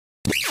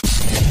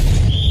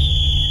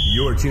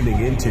You're tuning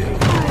into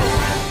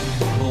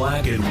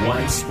Black and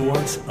White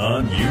Sports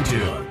on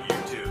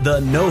YouTube.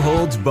 The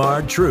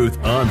no-holds-barred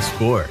truth on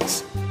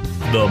sports.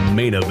 The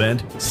main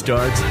event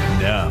starts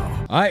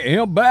now. I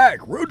am back,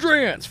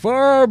 Rodgers,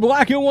 for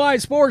Black and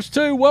White Sports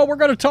 2. Well, we're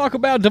going to talk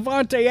about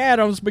Davante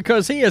Adams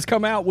because he has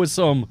come out with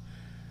some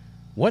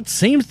what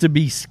seems to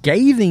be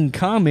scathing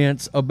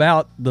comments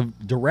about the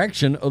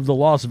direction of the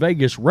Las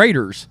Vegas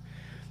Raiders.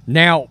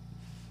 Now,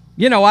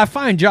 you know, I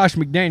find Josh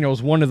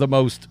McDaniels one of the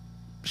most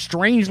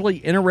strangely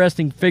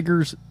interesting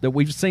figures that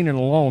we've seen in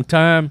a long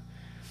time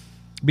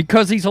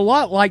because he's a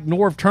lot like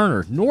Norv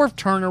Turner. Norv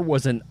Turner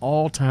was an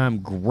all-time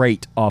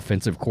great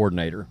offensive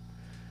coordinator,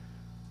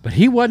 but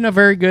he wasn't a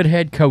very good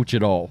head coach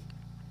at all.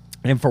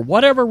 And for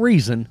whatever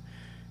reason,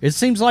 it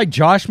seems like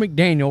Josh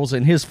McDaniels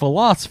and his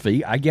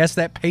philosophy, I guess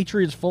that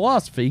Patriots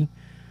philosophy,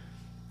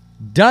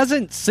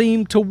 doesn't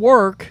seem to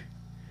work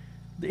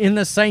in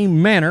the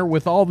same manner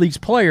with all these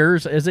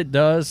players as it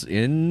does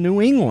in New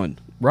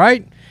England,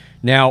 right?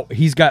 Now,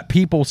 he's got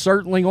people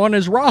certainly on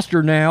his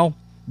roster now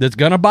that's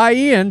going to buy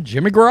in.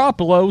 Jimmy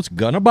Garoppolo's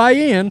going to buy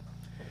in.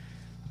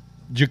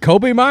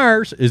 Jacoby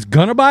Myers is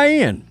going to buy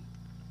in.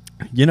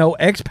 You know,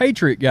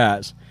 ex-Patriot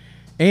guys.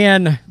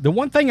 And the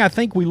one thing I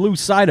think we lose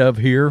sight of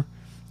here,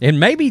 and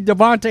maybe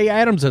Davante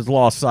Adams has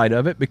lost sight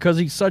of it because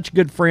he's such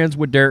good friends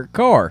with Derek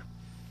Carr.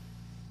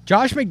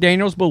 Josh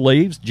McDaniels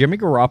believes Jimmy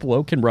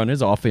Garoppolo can run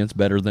his offense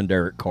better than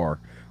Derek Carr,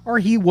 or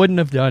he wouldn't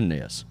have done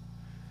this.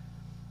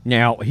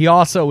 Now, he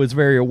also is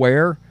very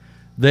aware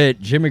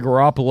that Jimmy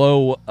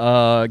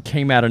Garoppolo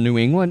came out of New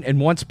England and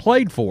once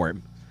played for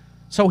him.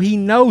 So he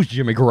knows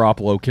Jimmy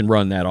Garoppolo can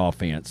run that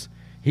offense.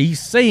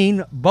 He's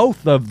seen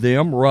both of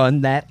them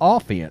run that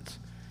offense.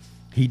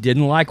 He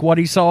didn't like what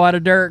he saw out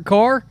of Derek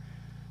Carr.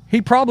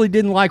 He probably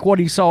didn't like what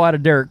he saw out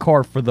of Derek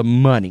Carr for the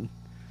money,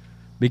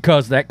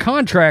 because that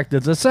contract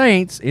that the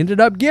Saints ended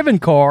up giving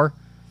Carr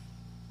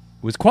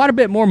was quite a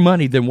bit more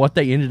money than what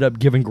they ended up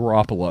giving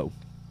Garoppolo.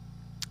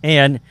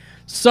 And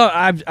so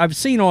I've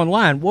seen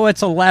online, well,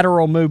 it's a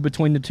lateral move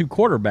between the two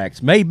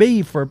quarterbacks.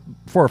 Maybe for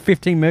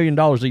 $15 million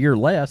a year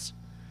less.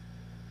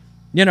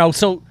 You know,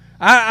 so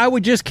I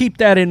would just keep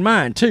that in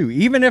mind, too.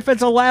 Even if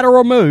it's a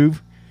lateral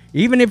move,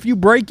 even if you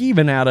break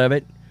even out of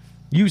it,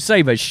 you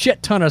save a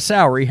shit ton of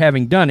salary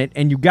having done it,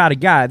 and you got a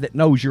guy that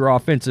knows your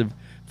offensive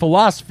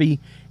philosophy,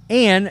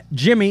 and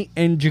Jimmy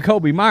and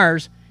Jacoby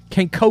Myers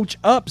can coach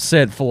up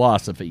said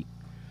philosophy.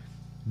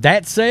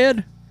 That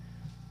said,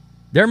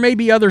 there may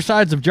be other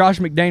sides of Josh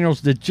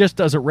McDaniels that just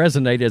doesn't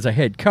resonate as a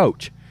head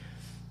coach.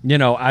 You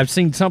know, I've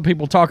seen some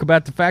people talk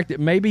about the fact that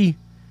maybe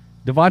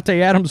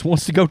Davante Adams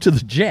wants to go to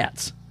the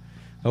Jets.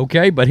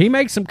 Okay, but he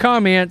makes some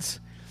comments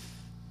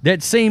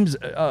that seems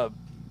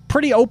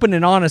pretty open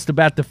and honest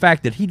about the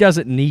fact that he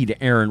doesn't need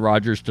Aaron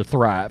Rodgers to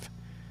thrive.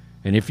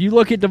 And if you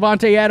look at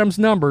Davante Adams'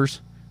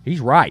 numbers,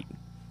 he's right.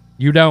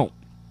 You don't.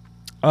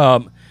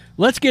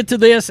 Let's get to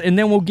this, and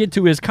then we'll get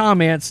to his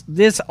comments.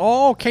 This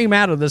all came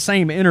out of the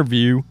same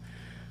interview.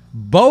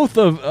 Both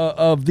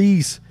of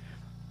these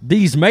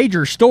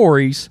major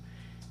stories,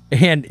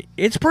 and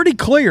it's pretty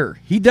clear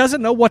he doesn't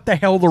know what the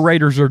hell the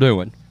Raiders are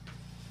doing.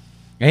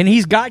 And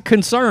he's got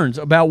concerns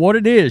about what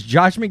it is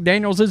Josh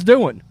McDaniels is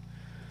doing.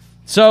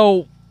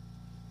 So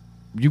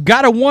you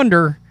got to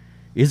wonder,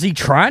 is he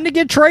trying to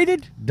get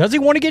traded? Does he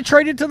want to get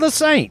traded to the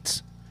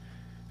Saints?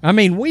 I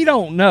mean, we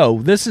don't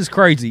know. This is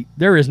crazy.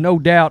 There is no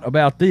doubt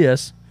about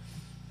this.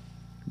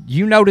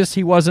 You notice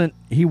he wasn't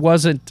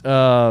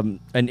an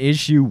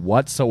issue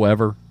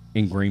whatsoever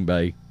in Green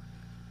Bay.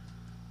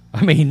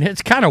 I mean,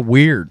 it's kind of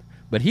weird,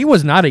 but he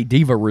was not a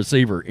diva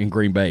receiver in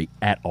Green Bay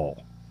at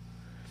all.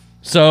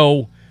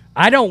 So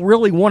I don't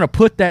really want to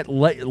put that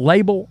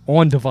label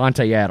on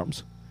Davante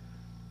Adams.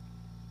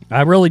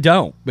 I really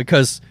don't,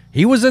 because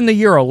he was in the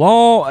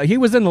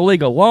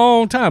league a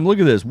long time. Look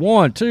at this.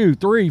 1, 2,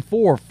 3,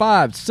 4,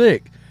 5,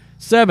 6,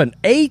 7,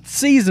 8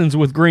 seasons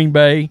with Green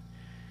Bay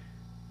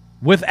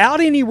without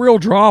any real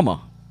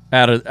drama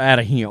out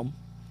of him.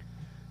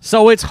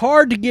 So it's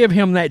hard to give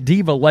him that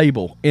diva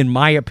label, in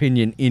my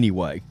opinion,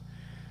 anyway.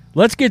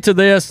 Let's get to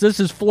this. This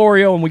is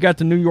Florio, and we got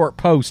the New York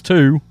Post,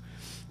 too.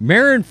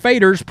 Marin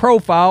Fader's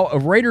profile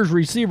of Raiders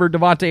receiver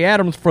Davante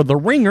Adams for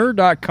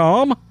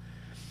TheRinger.com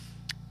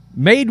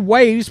made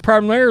waves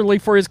primarily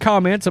for his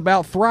comments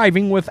about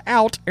thriving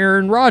without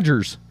Aaron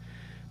Rodgers.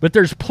 But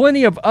there's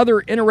plenty of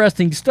other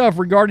interesting stuff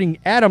regarding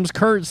Adams'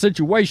 current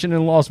situation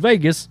in Las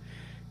Vegas,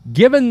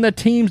 given the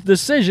team's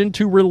decision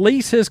to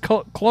release his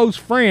close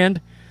friend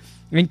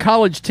and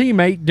college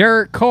teammate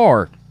Derek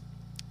Carr.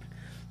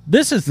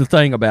 This is the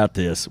thing about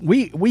this.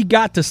 We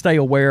got to stay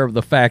aware of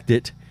the fact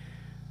that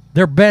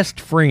they're best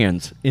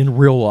friends in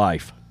real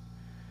life.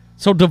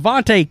 So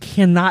Davante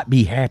cannot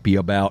be happy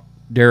about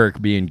Derek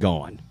being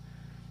gone.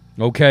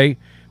 Okay?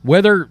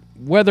 Whether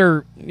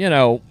you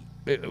know,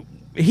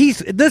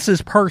 this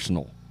is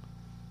personal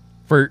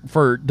for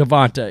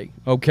Davante.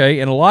 Okay?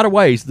 In a lot of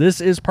ways,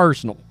 this is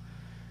personal.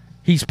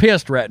 He's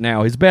pissed right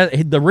now.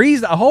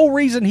 The whole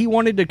reason he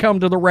wanted to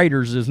come to the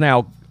Raiders is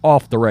now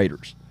off the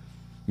Raiders.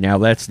 Now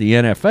that's the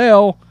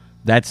NFL.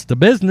 That's the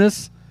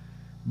business.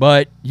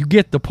 but you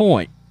get the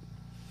point.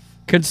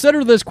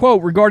 Consider this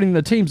quote regarding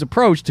the team's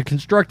approach to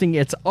constructing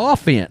its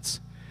offense.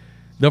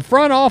 The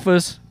front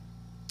office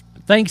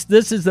thinks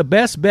this is the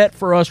best bet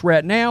for us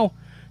right now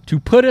to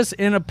put us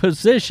in a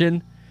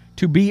position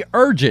to be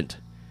urgent.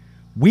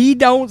 We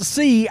don't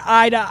see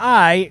eye to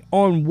eye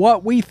on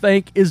what we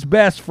think is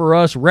best for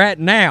us right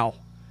now.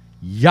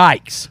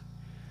 Yikes.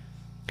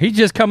 He's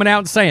just coming out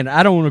and saying,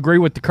 I don't agree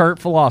with the current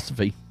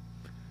philosophy.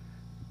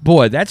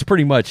 Boy, that's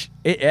pretty much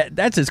it.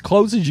 That's as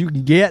close as you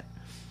can get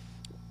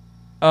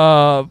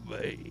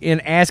in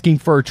asking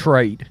for a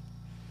trade.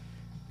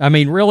 I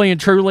mean, really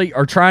and truly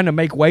are trying to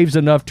make waves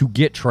enough to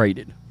get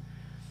traded.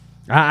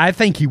 I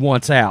think he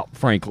wants out,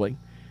 frankly.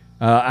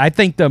 I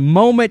think the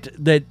moment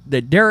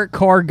that Derek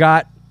Carr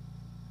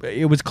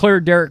it was clear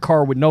Derek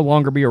Carr would no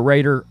longer be a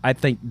Raider, I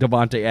think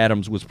Davante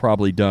Adams was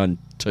probably done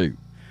too,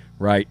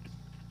 right?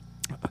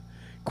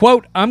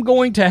 Quote, I'm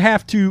going to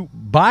have to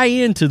buy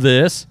into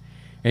this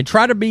and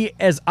try to be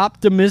as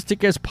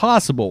optimistic as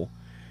possible.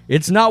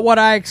 It's not what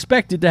I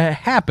expected to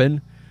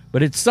happen,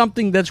 but it's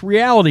something that's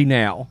reality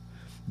now.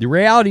 The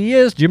reality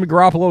is Jimmy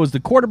Garoppolo is the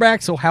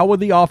quarterback, so how will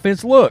the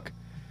offense look?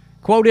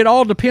 Quote, it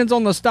all depends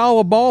on the style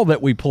of ball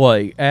that we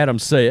play,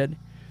 Adams said.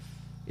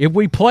 If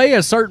we play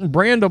a certain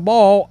brand of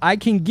ball, I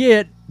can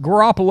get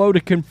Garoppolo to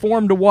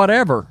conform to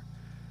whatever.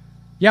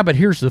 Yeah, but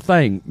here's the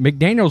thing.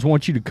 McDaniels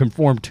wants you to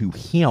conform to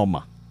him.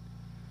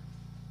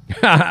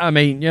 I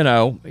mean,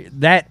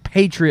 that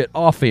Patriot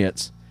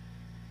offense.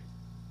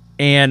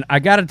 And I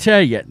got to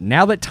tell you,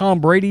 now that Tom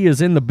Brady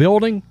is in the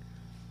building,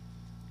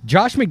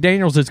 Josh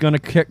McDaniels is going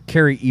to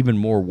carry even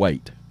more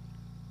weight.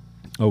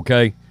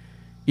 Okay?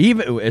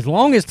 Even as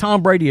long as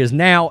Tom Brady is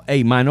now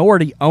a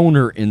minority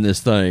owner in this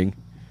thing,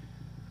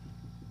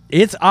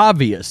 it's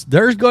obvious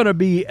there's going to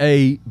be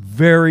a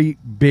very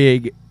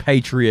big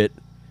Patriot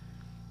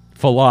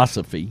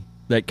philosophy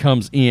that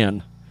comes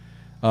in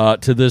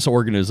to this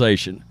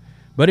organization.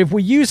 But if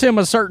we use him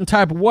a certain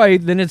type of way,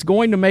 then it's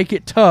going to make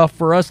it tough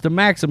for us to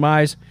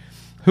maximize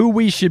who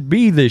we should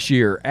be this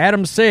year.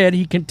 Adams said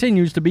he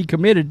continues to be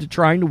committed to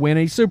trying to win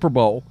a Super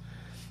Bowl.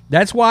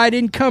 That's why I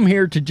didn't come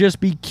here to just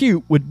be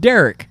cute with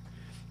Derek.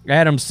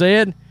 Adams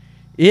said,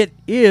 it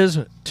is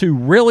to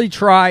really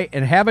try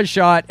and have a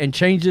shot and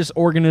change this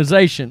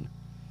organization.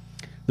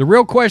 The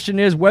real question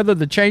is whether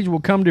the change will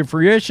come to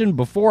fruition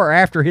before or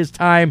after his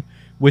time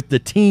with the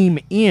team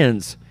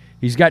ends.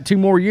 He's got 2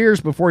 more years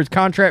before his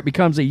contract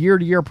becomes a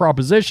year-to-year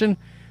proposition,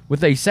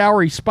 with a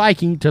salary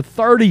spiking to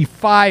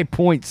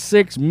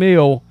 $35.6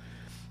 million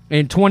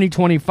in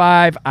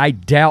 2025. I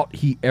doubt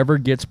he ever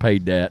gets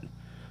paid that.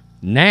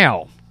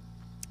 Now,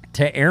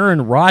 to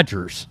Aaron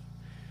Rodgers.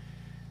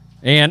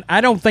 And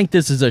I don't think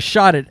this is a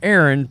shot at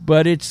Aaron,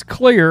 but it's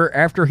clear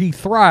after he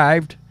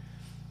thrived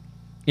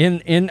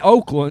in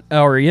Oakland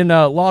or in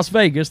Las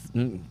Vegas.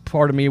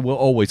 Part of me will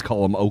always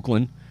call him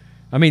Oakland.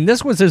 I mean,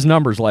 this was his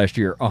numbers last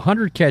year: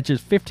 100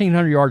 catches,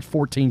 1,500 yards,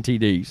 14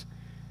 TDs.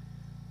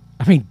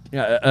 I mean,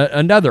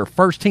 another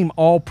first-team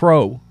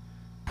All-Pro,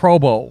 Pro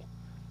Bowl.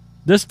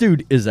 This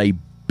dude is a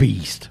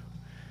beast.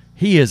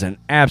 He is an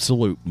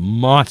absolute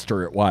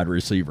monster at wide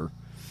receiver.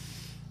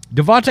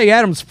 Davante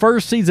Adams'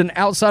 first season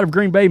outside of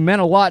Green Bay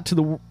meant a lot to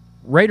the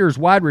Raiders'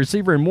 wide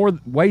receiver in more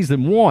ways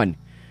than one.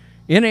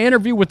 In an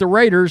interview with the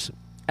Raiders,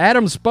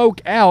 Adams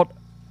spoke about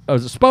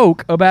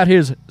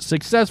his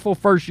successful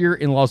first year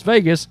in Las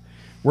Vegas,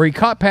 where he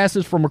caught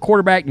passes from a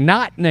quarterback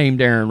not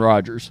named Aaron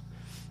Rodgers,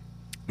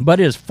 but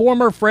his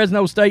former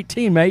Fresno State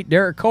teammate,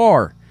 Derek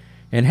Carr,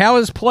 and how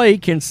his play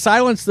can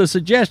silence the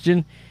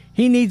suggestion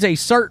he needs a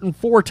certain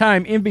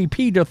 4-time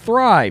MVP to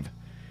thrive.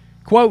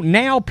 Quote,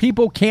 now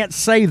people can't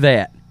say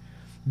that.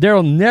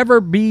 There'll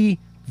never be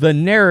the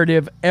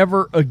narrative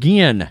ever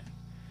again.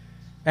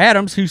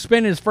 Adams, who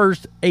spent his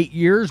first 8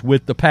 years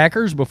with the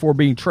Packers before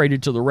being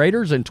traded to the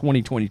Raiders in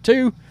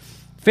 2022,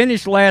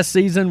 finished last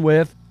season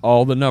with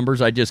all the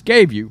numbers I just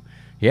gave you.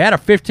 He had a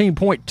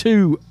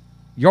 15.2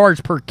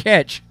 yards per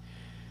catch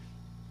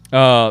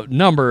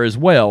number as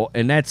well,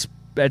 and that's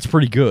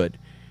pretty good.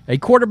 A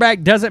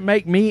quarterback doesn't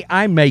make me,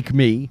 I make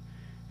me,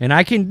 and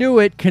I can do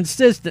it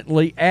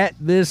consistently at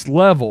this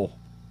level.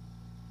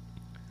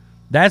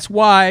 That's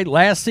why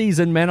last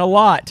season meant a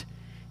lot.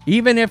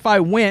 Even if I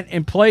went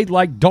and played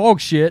like dog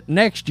shit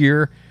next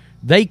year,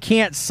 they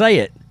can't say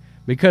it,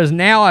 because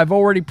now I've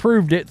already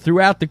proved it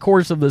throughout the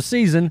course of the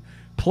season,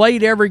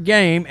 played every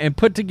game, and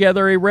put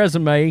together a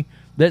resume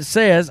that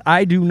says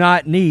I do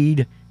not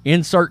need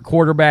insert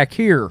quarterback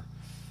here.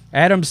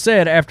 Adams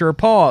said after a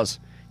pause,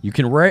 you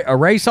can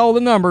erase all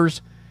the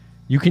numbers.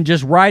 You can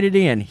just write it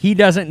in. He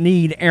doesn't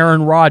need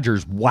Aaron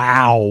Rodgers.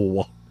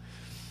 Wow.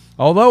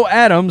 Although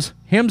Adams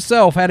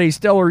himself had a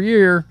stellar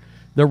year,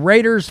 the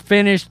Raiders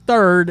finished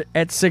third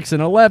at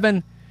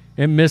 6-11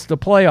 and missed the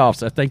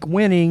playoffs. I think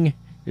winning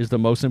is the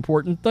most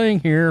important thing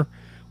here.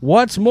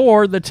 What's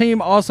more, the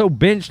team also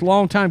benched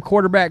longtime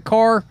quarterback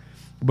Carr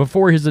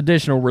before his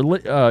eventual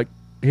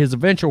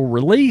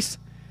release.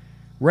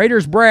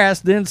 Raiders brass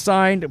then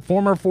signed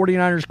former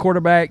 49ers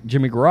quarterback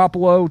Jimmy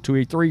Garoppolo to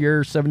a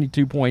 3-year,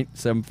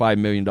 $72.75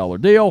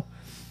 million deal.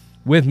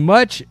 With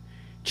much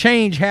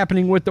change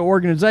happening with the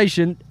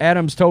organization,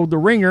 Adams told The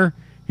Ringer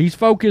he's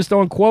focused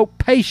on, quote,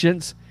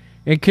 patience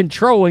and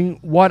controlling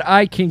what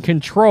I can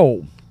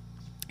control.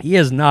 He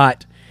is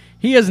not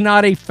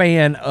a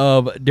fan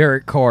of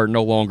Derek Carr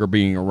no longer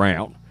being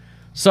around.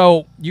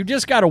 So you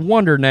just got to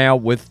wonder now,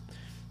 with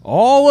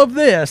all of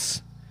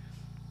this,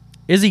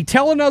 is he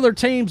telling other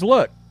teams,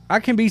 look, I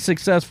can be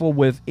successful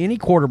with any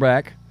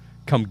quarterback,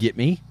 come get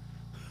me?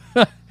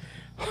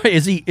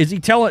 Is he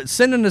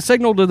sending a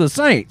signal to the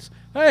Saints?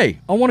 Hey,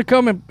 I want to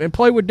come and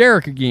play with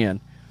Derek again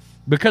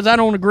because I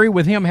don't agree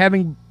with him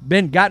having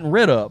been gotten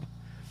rid of.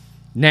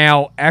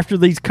 Now, after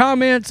these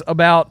comments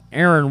about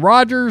Aaron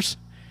Rodgers,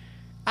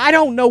 I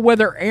don't know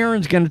whether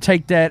Aaron's going to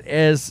take that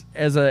as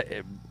a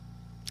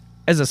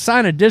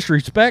sign of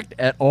disrespect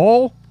at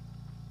all,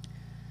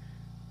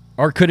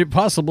 or could it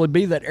possibly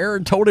be that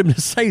Aaron told him to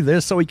say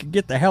this so he could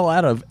get the hell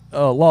out of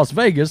Las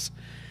Vegas?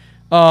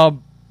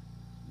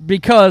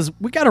 Because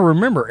we got to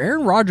remember,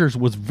 Aaron Rodgers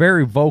was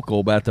very vocal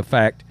about the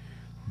fact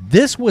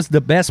this was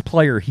the best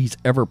player he's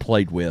ever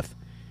played with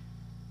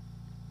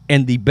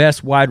and the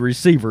best wide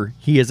receiver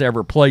he has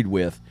ever played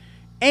with.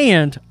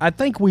 And I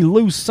think we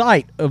lose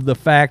sight of the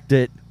fact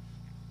that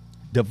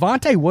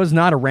Davante was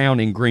not around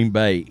in Green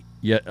Bay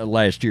yet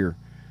last year,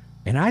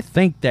 and I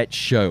think that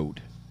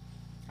showed.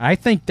 I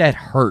think that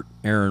hurt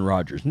Aaron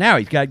Rodgers. Now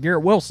he's got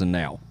Garrett Wilson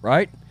now,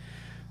 right?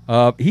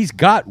 He's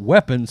got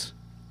weapons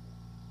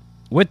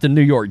with the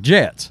New York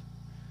Jets.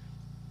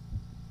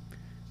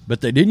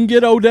 But they didn't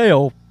get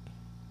Odell.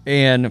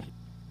 And,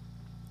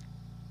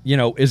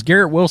 is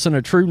Garrett Wilson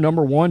a true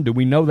number one? Do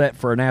we know that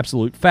for an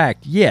absolute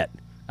fact yet?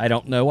 I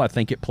don't know. I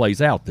think it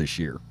plays out this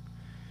year.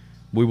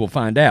 We will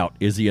find out.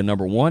 Is he a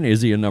number one?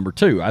 Is he a number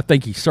two? I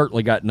think he's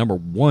certainly got number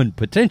one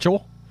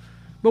potential.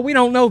 But we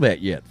don't know that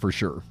yet for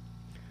sure.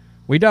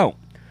 We don't.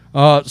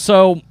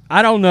 So,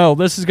 I don't know.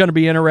 This is going to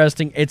be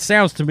interesting. It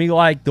sounds to me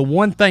like the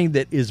one thing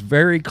that is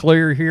very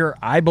clear here,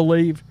 I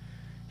believe,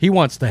 he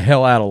wants the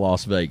hell out of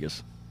Las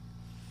Vegas.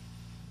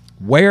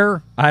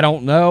 Where? I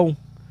don't know.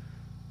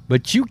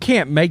 But you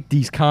can't make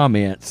these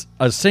comments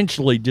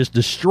essentially just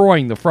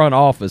destroying the front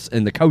office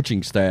and the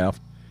coaching staff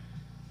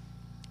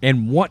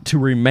and want to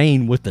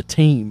remain with the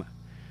team,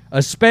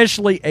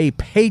 especially a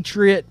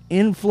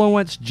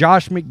Patriot-influenced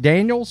Josh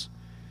McDaniels.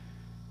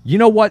 You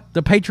know what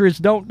the Patriots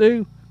don't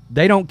do?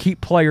 They don't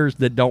keep players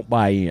that don't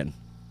buy in.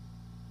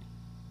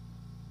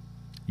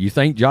 You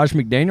think Josh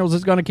McDaniels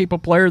is going to keep a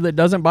player that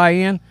doesn't buy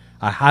in?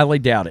 I highly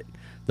doubt it.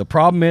 The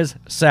problem is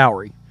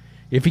salary.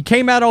 If he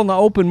came out on the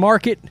open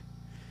market,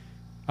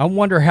 I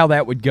wonder how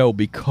that would go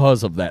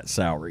because of that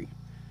salary.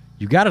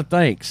 You got to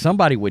think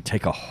somebody would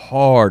take a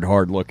hard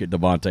look at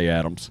Davante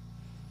Adams.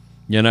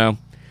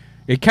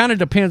 It kind of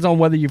depends on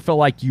whether you feel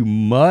like you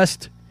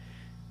must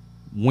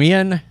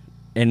win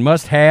and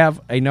must have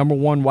a number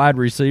one wide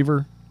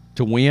receiver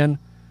to win,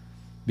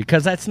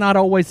 because that's not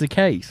always the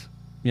case.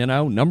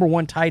 Number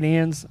one tight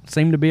ends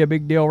seem to be a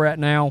big deal right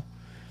now.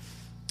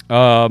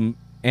 And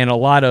a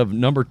lot of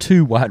number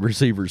two wide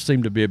receivers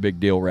seem to be a big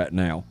deal right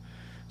now.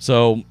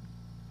 So,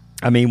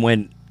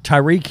 when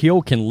Tyreek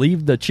Hill can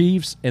leave the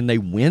Chiefs and they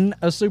win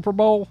a Super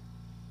Bowl,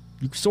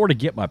 you sort of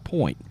get my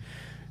point.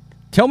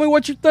 Tell me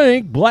what you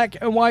think, Black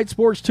and White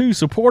Sports 2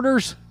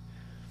 supporters.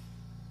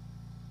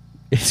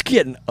 It's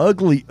getting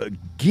ugly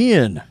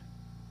again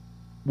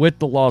with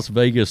the Las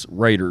Vegas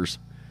Raiders.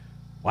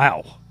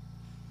 Wow.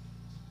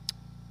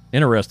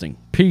 Interesting.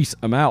 Peace.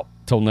 I'm out.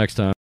 Till next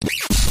time.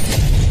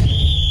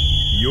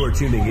 You're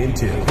tuning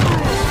into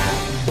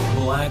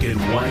Black and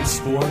White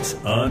Sports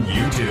on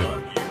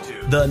YouTube.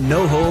 The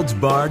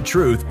no-holds-barred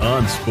truth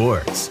on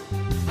sports.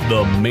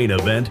 The main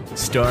event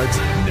starts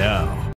now.